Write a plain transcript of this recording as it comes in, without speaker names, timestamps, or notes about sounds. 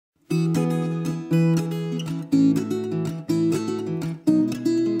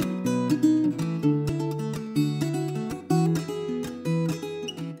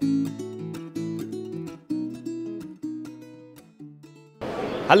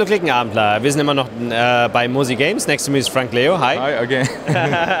Hallo Cliquenabendler, wir sind immer noch bei Mosi Games. Next to me is Frank Leo. Hi. Hi again.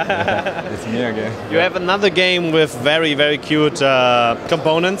 It's me again. You have another game with very cute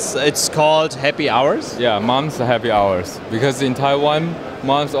components. It's called Happy Hours. Yeah, mom's happy hours. Because in Taiwan,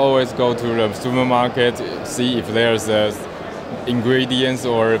 moms always go to the supermarket, see if there's ingredients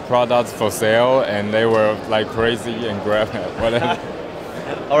or products for sale, and they were like crazy and grab whatever.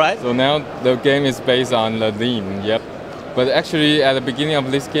 All right. So now the game is based on the theme. Yep. But actually, at the beginning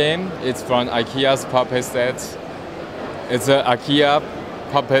of this game, it's from IKEA's puppet set. It's an IKEA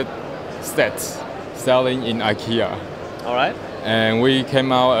puppet set selling in IKEA. All right. And we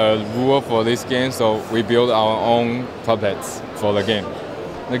came out a rule for this game, so we built our own puppets for the game.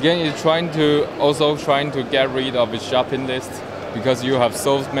 The game is trying to get rid of the shopping list because you have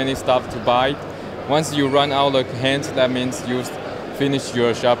so many stuff to buy. Once you run out of hand, that means you finish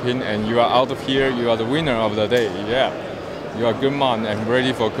your shopping and you are out of here. You are the winner of the day. Yeah. You are a good mom and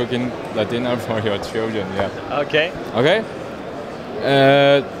ready for cooking the dinner for your children. Yeah. Okay. Okay.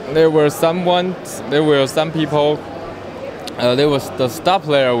 There were some people. The star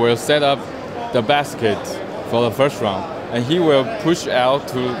player will set up the basket for the first round, and he will push out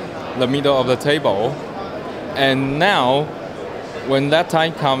to the middle of the table. And now, when that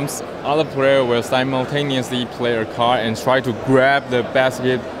time comes, other player will simultaneously play a card and try to grab the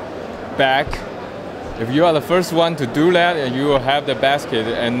basket back. If you are the first one to do that, you will have the basket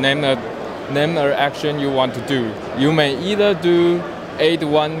and name the action you want to do. You may either do add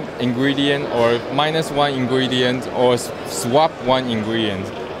one ingredient or minus one ingredient or swap one ingredient.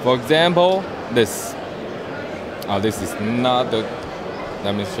 For example, this. This is not the.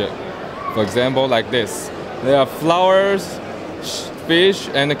 Let me check. For example, like this. There are flowers, fish,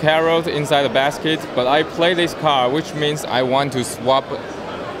 and carrot inside the basket, but I play this card, which means I want to swap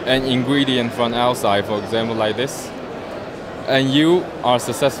an ingredient from outside, for example, like this, and you are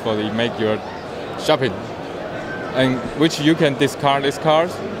successfully make your shopping, and which you can discard this card,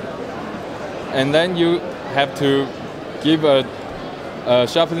 and then you have to give a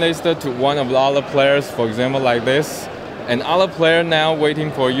shopping list to one of the other players, for example, like this, and other player now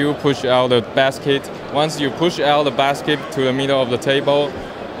waiting for you push out the basket. Once you push out the basket to the middle of the table,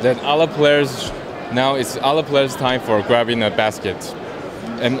 then now it's other players' time for grabbing a basket.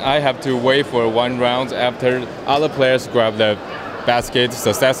 And I have to wait for one round after other players grab the basket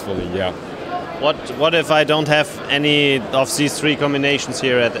successfully. Yeah. What if I don't have any of these three combinations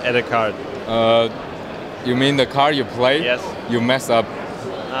here at a card? You mean the card you play? Yes. You mess up.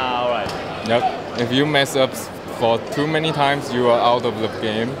 All right. Yep. If you mess up for too many times, you are out of the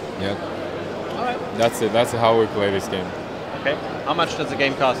game. Yeah. All right. That's it. That's how we play this game. Okay. How much does the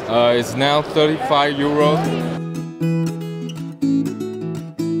game cost? It's now €35.